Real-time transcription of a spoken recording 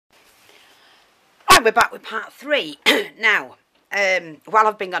Right, we're back with part 3. Now, while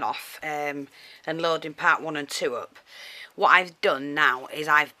I've been gone off and loading part 1 and 2 up, what I've done now is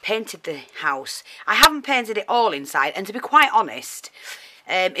I've painted the house. I haven't painted it all inside, and to be quite honest,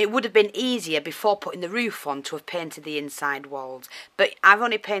 it would have been easier before putting the roof on to have painted the inside walls. But I've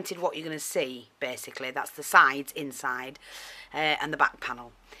only painted what you're going to see, basically. That's the sides inside and the back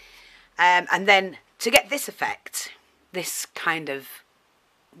panel. And then to get this effect, this kind of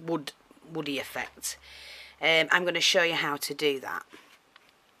woody effect, I'm going to show you how to do that.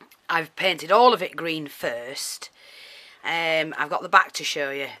 I've painted all of it green first. I've got the back to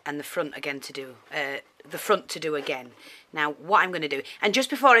show you and the front again to do, the front to do again. Now what I'm going to do, and just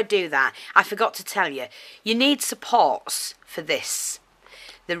before I do that, I forgot to tell you, you need supports for this,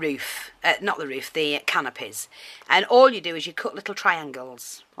 the roof, not the roof, the canopies, and all you do is you cut little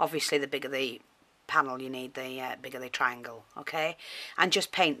triangles. Obviously the bigger the panel you need, the bigger the triangle, okay, and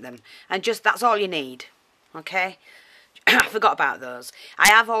just paint them, and just that's all you need, okay. I forgot about those. I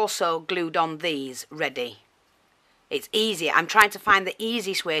have also glued on these ready. It's easy. I'm trying to find the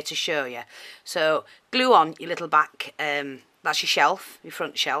easiest way to show you. So glue on your little back, that's your shelf, your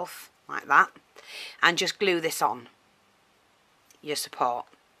front shelf, like that, and just glue this on your support.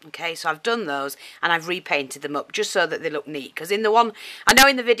 Okay, so I've done those and I've repainted them up just so that they look neat. Because in the one, I know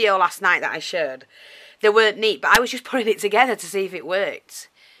in the video last night that I showed, they weren't neat, but I was just putting it together to see if it worked.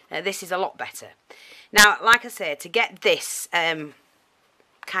 This is a lot better. Now, like I say, to get this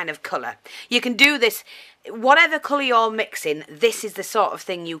kind of colour, you can do this, whatever colour you're mixing, this is the sort of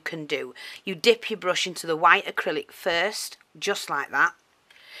thing you can do. You dip your brush into the white acrylic first, just like that,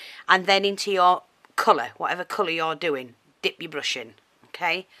 and then into your colour, whatever colour you're doing, dip your brush in.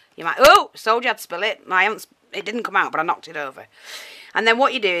 Okay, you might, oh, told you I'd spill it. It didn't come out, but I knocked it over. And then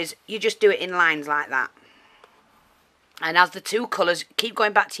what you do is you just do it in lines like that. And as the two colours, keep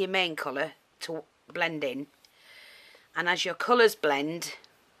going back to your main colour to blend in. And as your colours blend,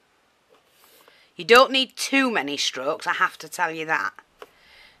 you don't need too many strokes, I have to tell you that.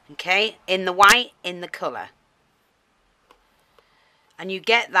 Okay, in the white, in the colour. And you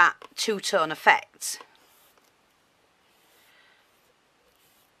get that two-tone effect.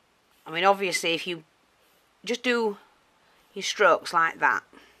 I mean, obviously, if you just do your strokes like that,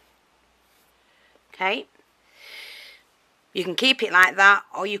 okay, you can keep it like that,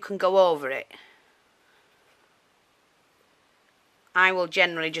 or you can go over it. I will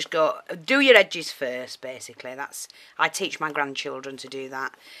generally just do your edges first, basically. I teach my grandchildren to do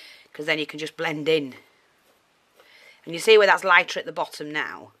that, because then you can just blend in. And you see where that's lighter at the bottom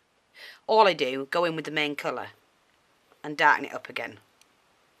now? All I do, go in with the main colour and darken it up again.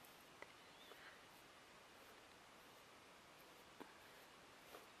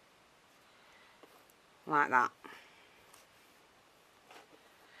 Like that.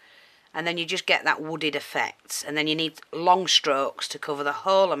 And then you just get that wooded effect, and then you need long strokes to cover the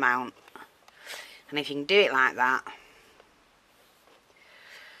whole amount. And if you can do it like that,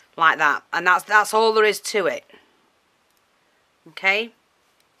 and that's all there is to it. Okay,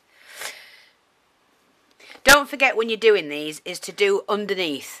 don't forget when you're doing these is to do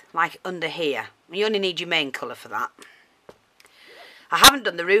underneath, like under here. You only need your main colour for that. I haven't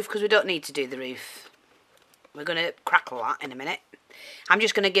done the roof because we don't need to do the roof. We're going to crackle that in a minute. I'm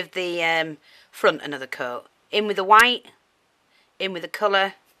just going to give the front another coat. In with the white, in with the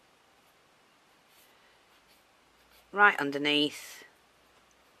colour, right underneath,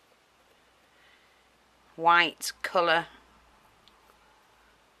 white, colour,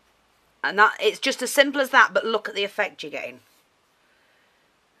 and that, it's just as simple as that, but look at the effect you're getting.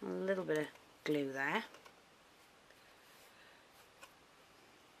 A little bit of glue there.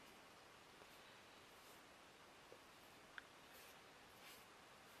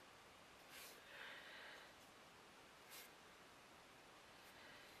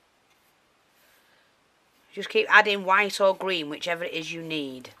 Just keep adding white or green, whichever it is you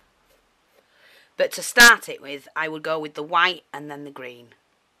need. But to start it with, I would go with the white and then the green.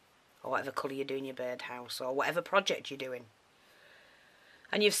 Or whatever colour you're doing your birdhouse, or whatever project you're doing.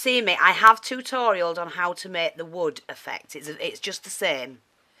 And you've seen me, I have tutorials on how to make the wood effect. It's just the same.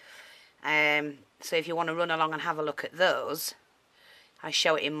 So if you want to run along and have a look at those, I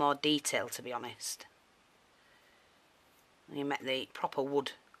show it in more detail, to be honest. And you make the proper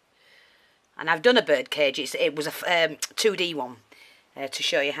wood. And I've done a bird cage. It was a 2D one to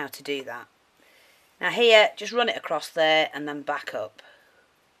show you how to do that. Now here, just run it across there and then back up.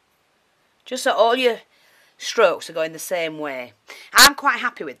 Just so all your strokes are going the same way. I'm quite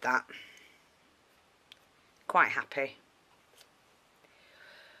happy with that. Quite happy.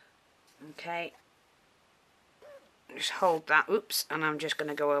 Okay. Just hold that. Oops. And I'm just going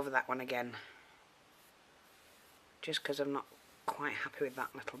to go over that one again. just because I'm not quite happy with that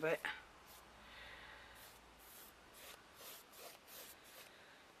little bit.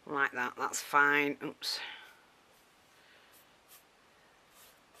 Like that, that's fine. Oops.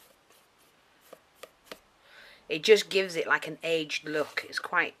 It just gives it like an aged look. It's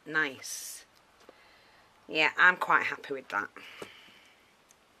quite nice. Yeah, I'm quite happy with that.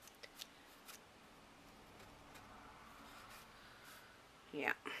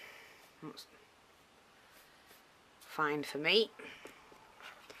 Yeah, that's fine for me.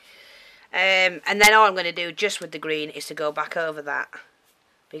 And then all I'm going to do just with the green is to go back over that,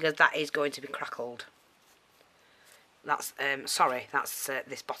 because that is going to be crackled. That's sorry, that's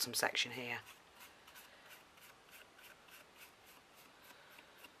this bottom section here.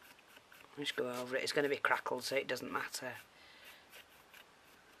 Just go over it. It's going to be crackled, so it doesn't matter.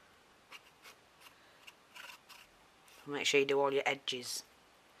 Make sure you do all your edges.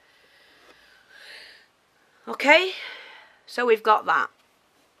 Okay, so we've got that.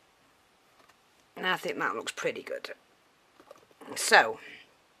 And I think that looks pretty good. So,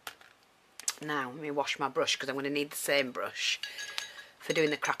 now let me wash my brush, because I'm going to need the same brush for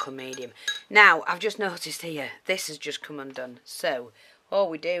doing the crackle medium. Now, I've just noticed here, this has just come undone. So, all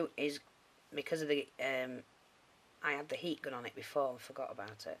we do is, because of the, I had the heat gun on it before, I forgot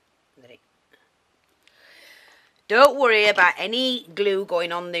about it. Don't worry about any glue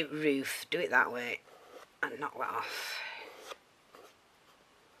going on the roof. Do it that way and knock that off.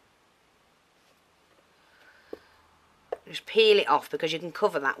 Just peel it off, because you can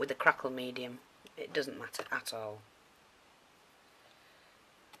cover that with the crackle medium. It doesn't matter at all.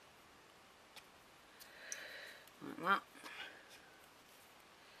 Like that.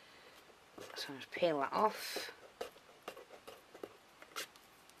 So just peel that off.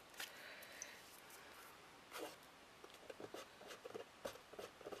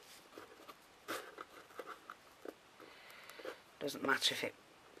 Doesn't matter if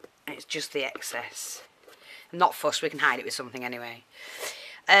it's just the excess. I'm not fussed, we can hide it with something anyway.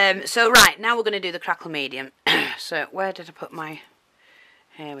 So right, now we're going to do the crackle medium. So where did I put my...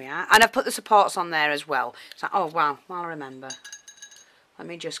 Here we are. And I've put the supports on there as well. So, oh wow, I remember. Let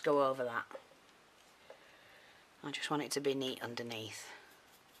me just go over that. I just want it to be neat underneath.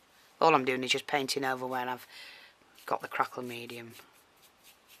 All I'm doing is just painting over where I've got the crackle medium.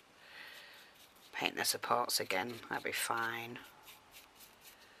 Paint the supports again, that'll be fine.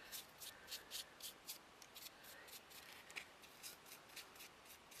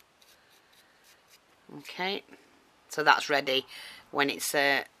 Okay, so that's ready. When it's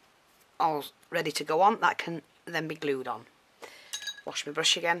all ready to go on, that can then be glued on. Wash my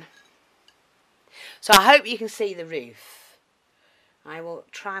brush again. So I hope you can see the roof. I will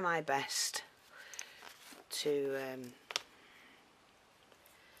try my best to...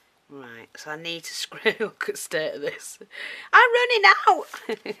 Right, so I need to screw... Look at the state of this. I'm running out!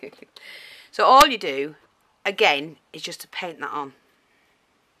 So all you do, again, is just to paint that on.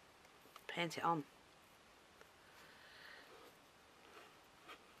 Paint it on.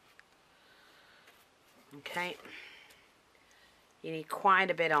 Okay. You need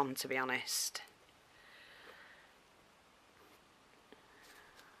quite a bit on, to be honest.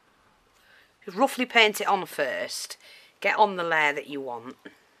 Just roughly paint it on first. Get on the layer that you want.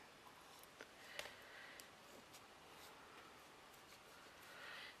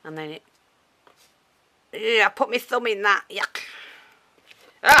 And then it... Yeah, I put my thumb in that. Yuck.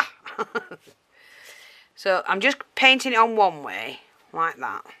 Ah! So I'm just painting it on one way, like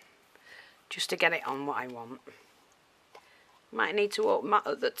that. Just to get it on what I want. Might need to open that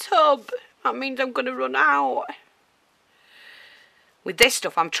at the tub. That means I'm going to run out. With this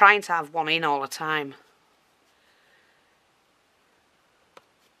stuff, I'm trying to have one in all the time.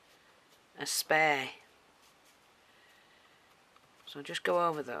 A spare. So just go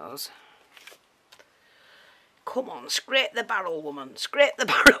over those. Come on, scrape the barrel, woman. Scrape the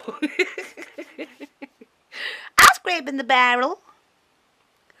barrel. I'm scraping the barrel.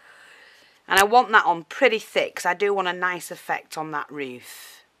 And I want that on pretty thick, because I do want a nice effect on that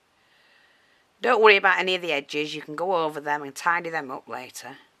roof. Don't worry about any of the edges. You can go over them and tidy them up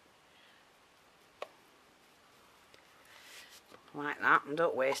later. Like that. And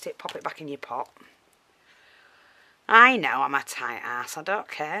don't waste it. Pop it back in your pot. I know I'm a tight ass. I don't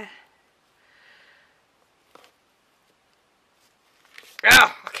care.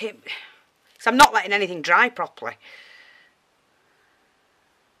 Oh, I keep... So I'm not letting anything dry properly.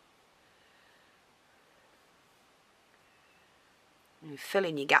 And fill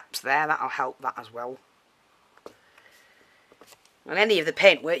in your gaps there. That'll help that as well. And any of the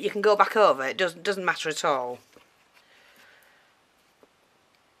paintwork you can go back over. It doesn't matter at all.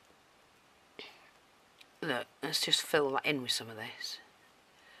 Look, let's just fill that in with some of this.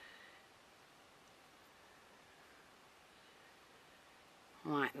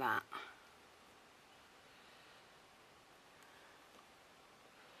 Like that.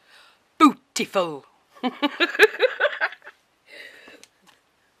 Beautiful. As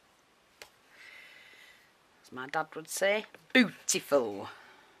my dad would say, beautiful.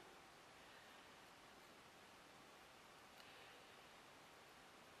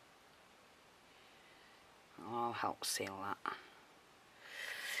 I'll help seal that.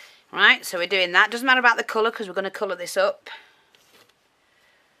 Right, so we're doing that. Doesn't matter about the colour because we're going to colour this up.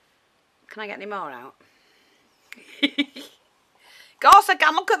 Can I get any more out? Of course I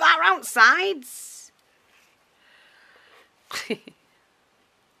can. Look at that round sides.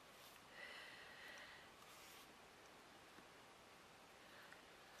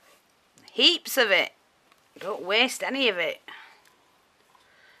 Heaps of it. Don't waste any of it.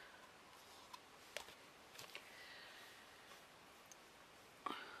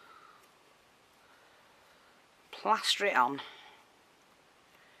 Plaster it on.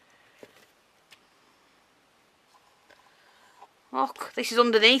 Look, this is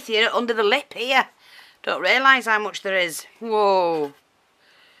underneath here, under the lip here. Don't realise how much there is. Whoa.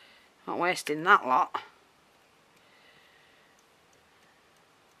 Not wasting that lot.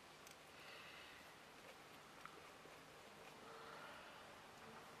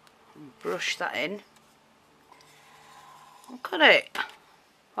 Brush that in. Look at it.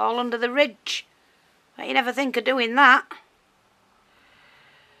 All under the ridge. You never think of doing that.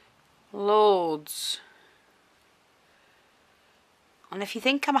 Loads. And if you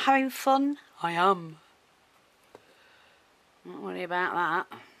think I'm having fun, I am. Don't worry about that.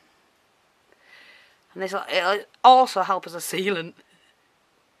 And it'll also help as a sealant.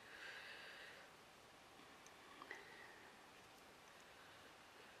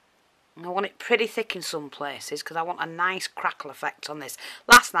 I want it pretty thick in some places because I want a nice crackle effect on this.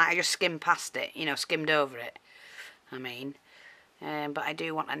 Last night I just skimmed past it, you know, skimmed over it, I mean. But I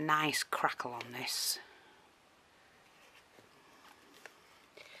do want a nice crackle on this.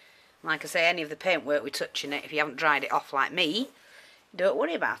 Like I say, any of the paintwork we're touching it, if you haven't dried it off like me, don't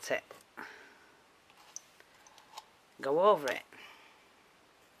worry about it. Go over it.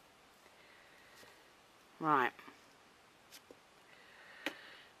 Right.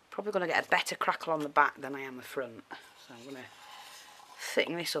 Probably going to get a better crackle on the back than I am the front. So I'm going to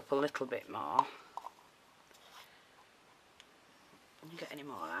thicken this up a little bit more. Get any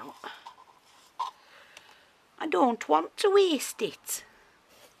more out. I don't want to waste it.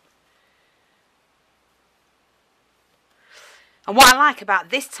 And what I like about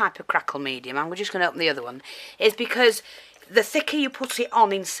this type of crackle medium, and we're just going to open the other one, is because the thicker you put it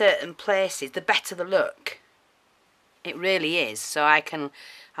on in certain places, the better the look. It really is. So I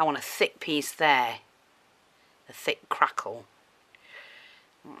want a thick piece there. A thick crackle.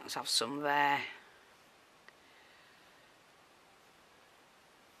 Let's have some there.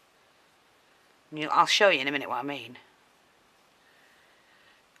 I'll show you in a minute what I mean.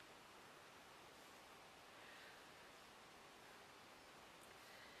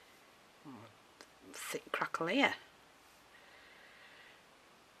 Thick crackle here.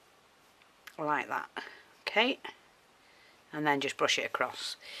 Like that. Okay. And then just brush it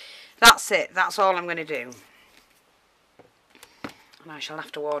across. That's it. That's all I'm going to do. And I shall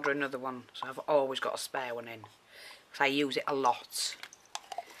have to order another one. So I've always got a spare one in. Because I use it a lot.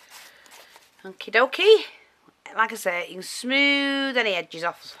 Okie dokie. Like I say, you can smooth any edges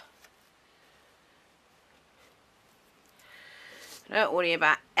off. Don't worry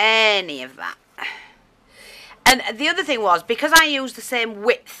about any of that. And the other thing was, because I used the same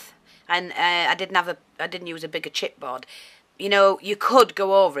width, and I didn't use a bigger chipboard. You know, you could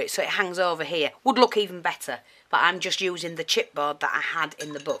go over it so it hangs over here. Would look even better. But I'm just using the chipboard that I had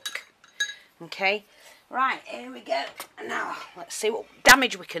in the book. Okay. Right, here we go. Now, let's see what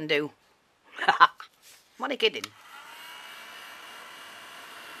damage we can do. What are you kidding?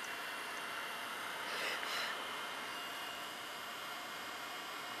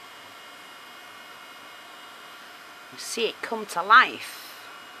 You see it come to life.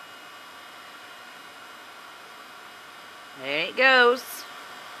 There it goes.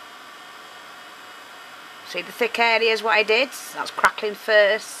 See the thick areas what I did? That's crackling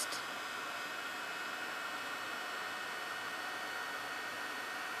first.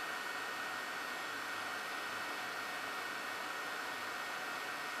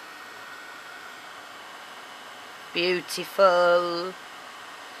 Beautiful.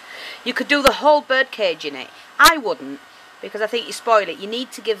 You could do the whole bird cage in it. I wouldn't, because I think you spoil it. You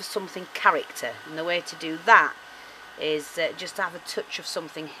need to give something character, and the way to do that is just have a touch of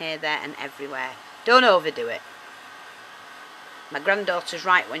something here, there and everywhere. Don't overdo it. My granddaughter's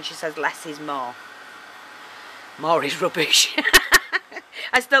right when she says less is more. More is rubbish.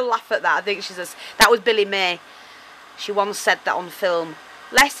 I still laugh at that. I think she says, that was Billy May. She once said that on film.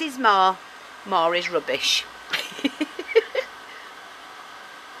 Less is more is rubbish.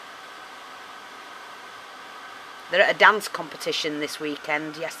 They're at a dance competition this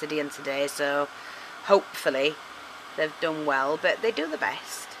weekend, yesterday and today, so hopefully they've done well, but they do the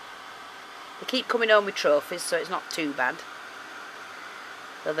best. They keep coming home with trophies, so it's not too bad.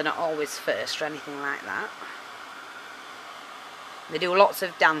 Though they're not always first or anything like that. They do lots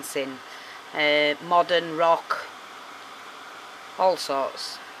of dancing, modern, rock, all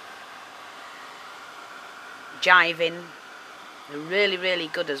sorts. Jiving. They're really, really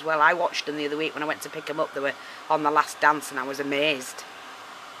good as well. I watched them the other week when I went to pick them up. They were on the last dance and I was amazed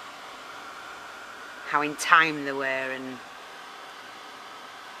how in time they were, and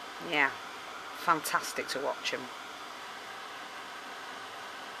yeah, fantastic to watch them.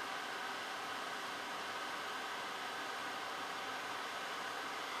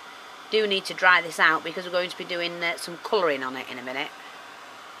 Do need to dry this out because we're going to be doing some colouring on it in a minute.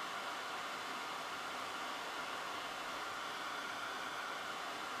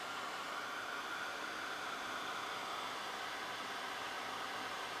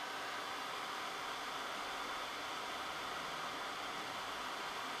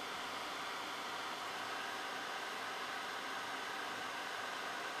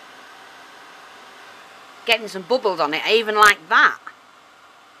 Getting some bubbles on it, I even like that.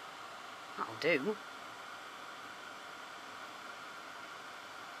 That'll do.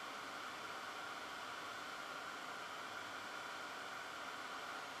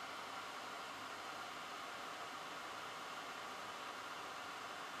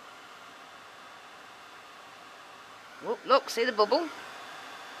 Oh, look, see the bubble?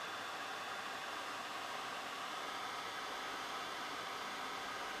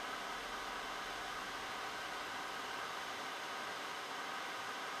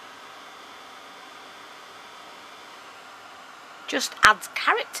 Just adds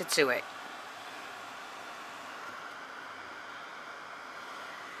character to it.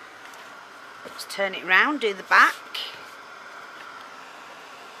 Let's turn it round, do the back.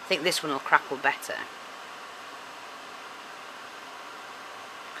 I think this one will crackle better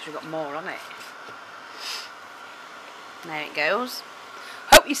because we've got more on it. There it goes.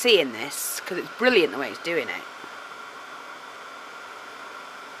 Hope you're seeing this because it's brilliant the way it's doing it.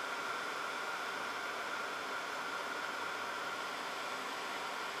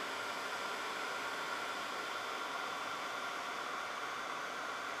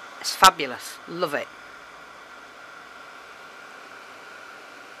 It's fabulous. Love it.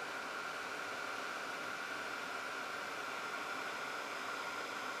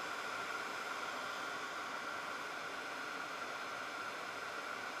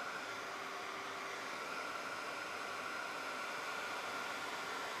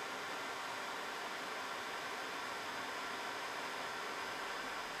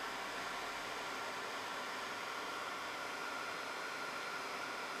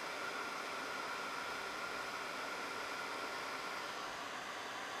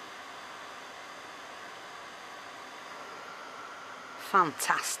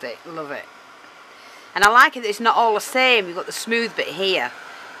 Fantastic, love it. And I like it that it's not all the same. You've got the smooth bit here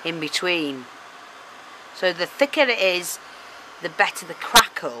in between. So the thicker it is, the better the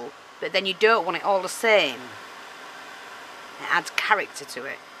crackle, but then you don't want it all the same. It adds character to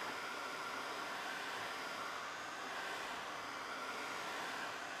it.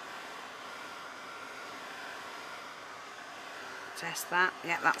 Test that.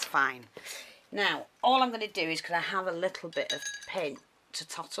 Yeah, that's fine. Now, all I'm going to do is, because I have a little bit of paint to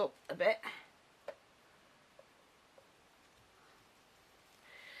tot up a bit.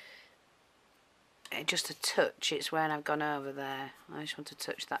 Just a touch, it's when I've gone over there. I just want to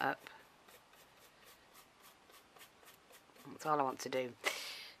touch that up. That's all I want to do.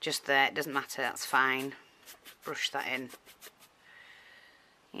 Just there, it doesn't matter, that's fine. Brush that in.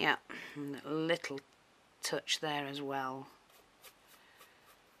 Yeah, and a little touch there as well.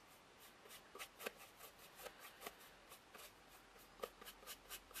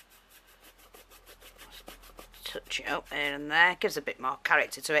 Touch it up here and there, gives a bit more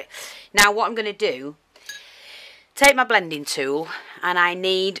character to it. Now what I'm going to do, take my blending tool, and I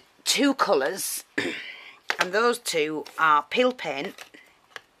need two colours, and those two are peel paint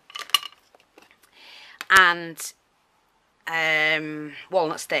and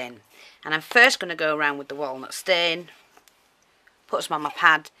walnut stain. And I'm first going to go around with the walnut stain, put some on my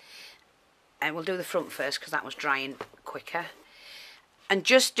pad, and we'll do the front first because that was drying quicker. And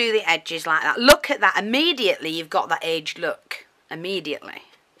just do the edges like that. Look at that. Immediately you've got that aged look. Immediately.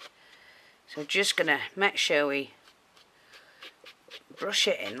 So just going to make sure we brush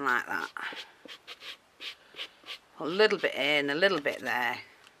it in like that. A little bit in, a little bit there.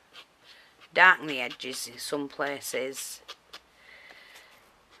 Darken the edges in some places.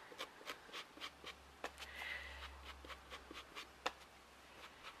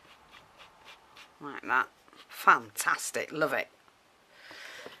 Like that. Fantastic. Love it.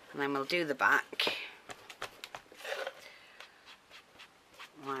 And then we'll do the back.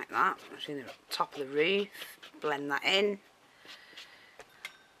 Like that. See the top of the roof. Blend that in.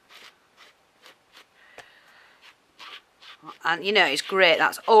 And you know, it's great.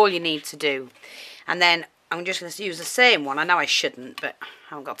 That's all you need to do. And then I'm just going to use the same one. I know I shouldn't, but I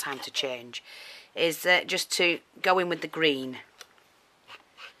haven't got time to change. Is just to go in with the green.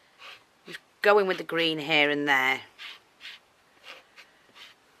 Just go in with the green here and there.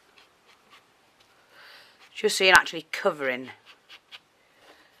 Just so you're actually covering.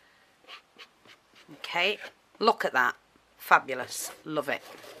 Okay. Look at that. Fabulous. Love it.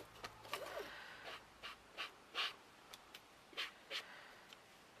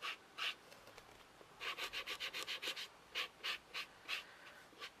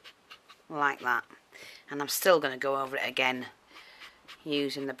 Like that. And I'm still going to go over it again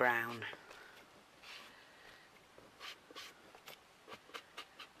using the brown.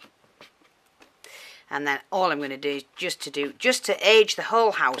 And then all I'm going to do is just to age the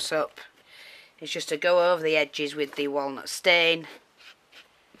whole house up, is just to go over the edges with the walnut stain.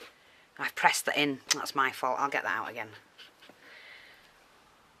 I've pressed that in. That's my fault. I'll get that out again.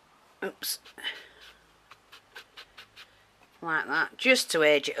 Oops. Like that. Just to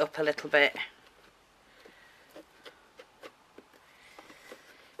age it up a little bit.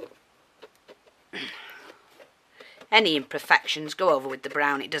 Any imperfections, go over with the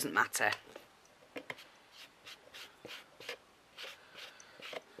brown. It doesn't matter.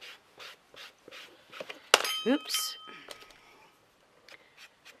 Oops.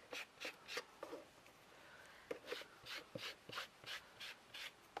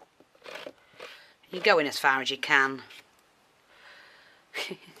 You're going as far as you can.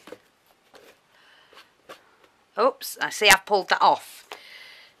 Oops, I see I've pulled that off.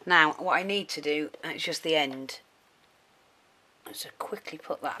 Now, what I need to do, it's just the end. Let's just quickly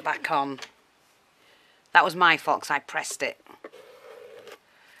put that back on. That was my fault because I pressed it.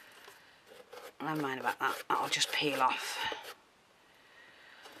 Never mind about that. That'll just peel off.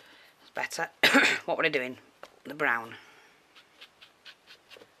 It's better. What were I doing? The brown.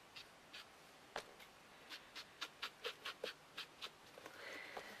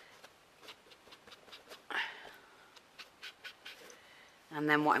 And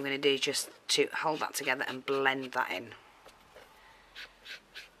then what I'm going to do is just to hold that together and blend that in.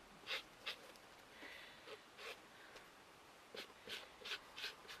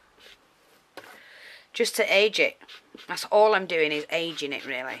 Just to age it. That's all I'm doing, is aging it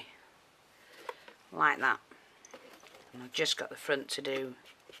really. Like that. And I've just got the front to do.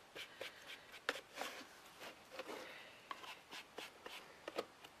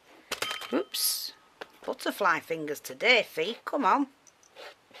 Oops. Butterfly fingers today, Fee. Come on.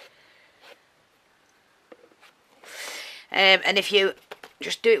 And if you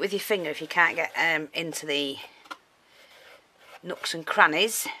just do it with your finger, if you can't get into the nooks and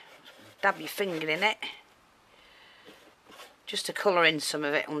crannies, dab your finger in it, just to colour in some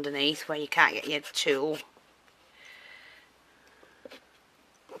of it underneath where you can't get your tool.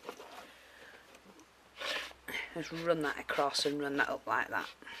 Just run that across and run that up like that.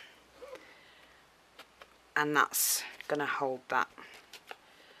 And that's going to hold that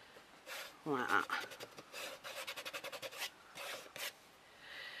like that.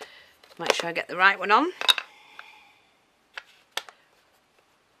 Make sure I get the right one on.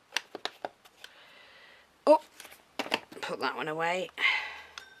 Oh, put that one away.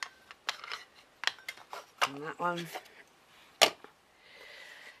 And that one.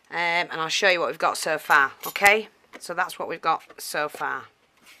 And I'll show you what we've got so far, okay? So that's what we've got so far.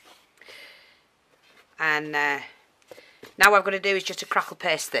 And now what I've got to do is just to crackle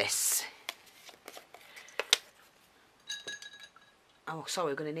paste this. Oh,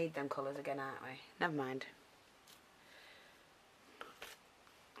 sorry, we're going to need them colours again, aren't we? Never mind.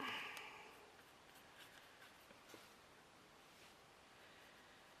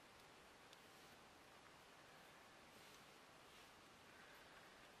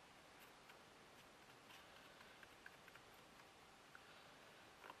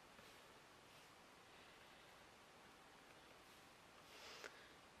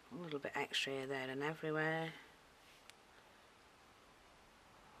 little bit extra here, there and everywhere.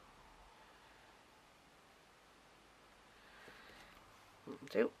 That'll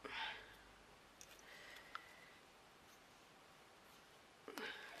do.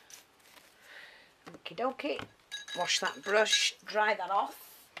 Okie dokie. Wash that brush, dry that off,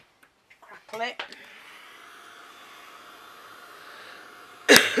 crackle it.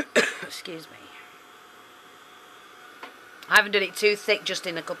 Excuse me. I haven't done it too thick, just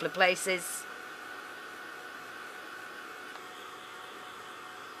in a couple of places.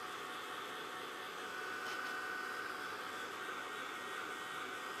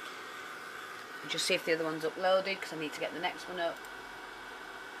 Just see if the other one's uploaded, because I need to get the next one up.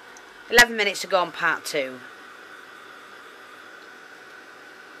 11 minutes to go on part 2.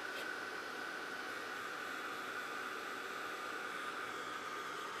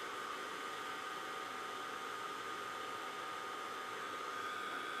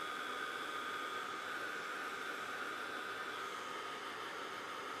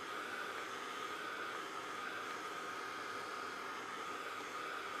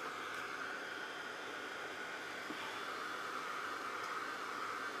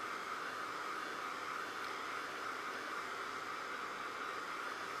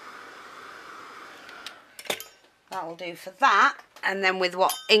 That'll do for that. And then with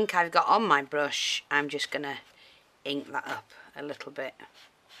what ink I've got on my brush, I'm just going to ink that up a little bit.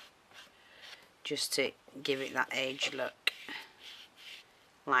 Just to give it that age look.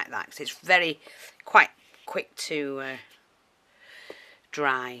 Like that. Because it's quite quick to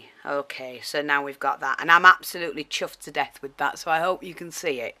dry. Okay, so now we've got that. And I'm absolutely chuffed to death with that. So I hope you can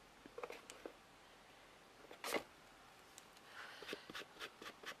see it.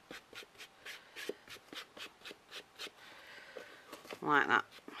 Like that.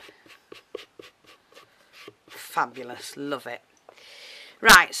 Fabulous. Love it.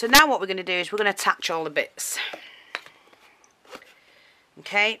 Right, so now what we're going to do is we're going to attach all the bits.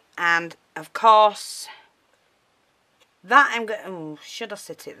 Okay, and of course, that I'm going to... Oh, should I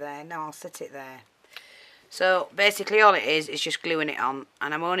sit it there? No, I'll sit it there. So, basically all it is just gluing it on.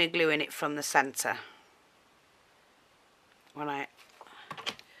 And I'm only gluing it from the centre.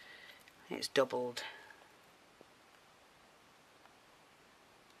 It's doubled.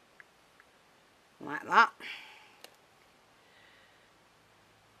 Like that.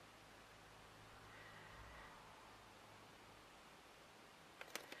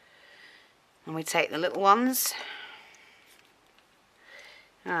 And we take the little ones.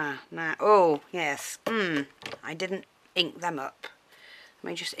 Now, oh, yes. I didn't ink them up.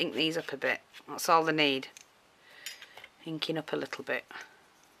 Let me just ink these up a bit. That's all they need. Inking up a little bit.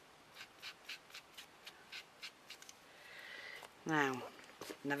 Now,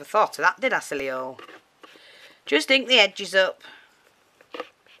 never thought of that, did I, silly old? Just ink the edges up.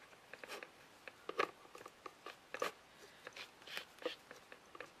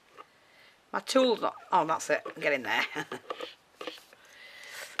 My tool's not... Oh, that's it. Get in there.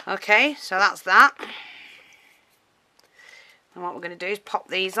 Okay, so that's that. And what we're going to do is pop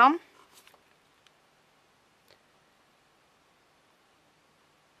these on.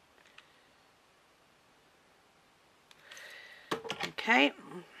 Okay.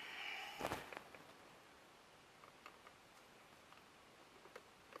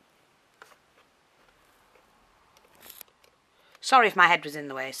 Sorry if my head was in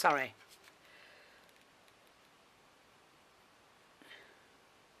the way, sorry.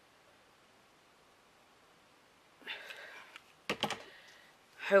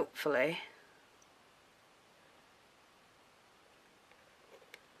 Hopefully.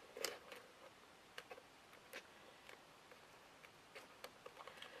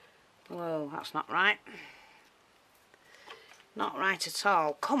 Whoa, that's not right. Not right at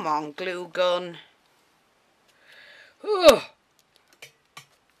all. Come on, glue gun. Oh,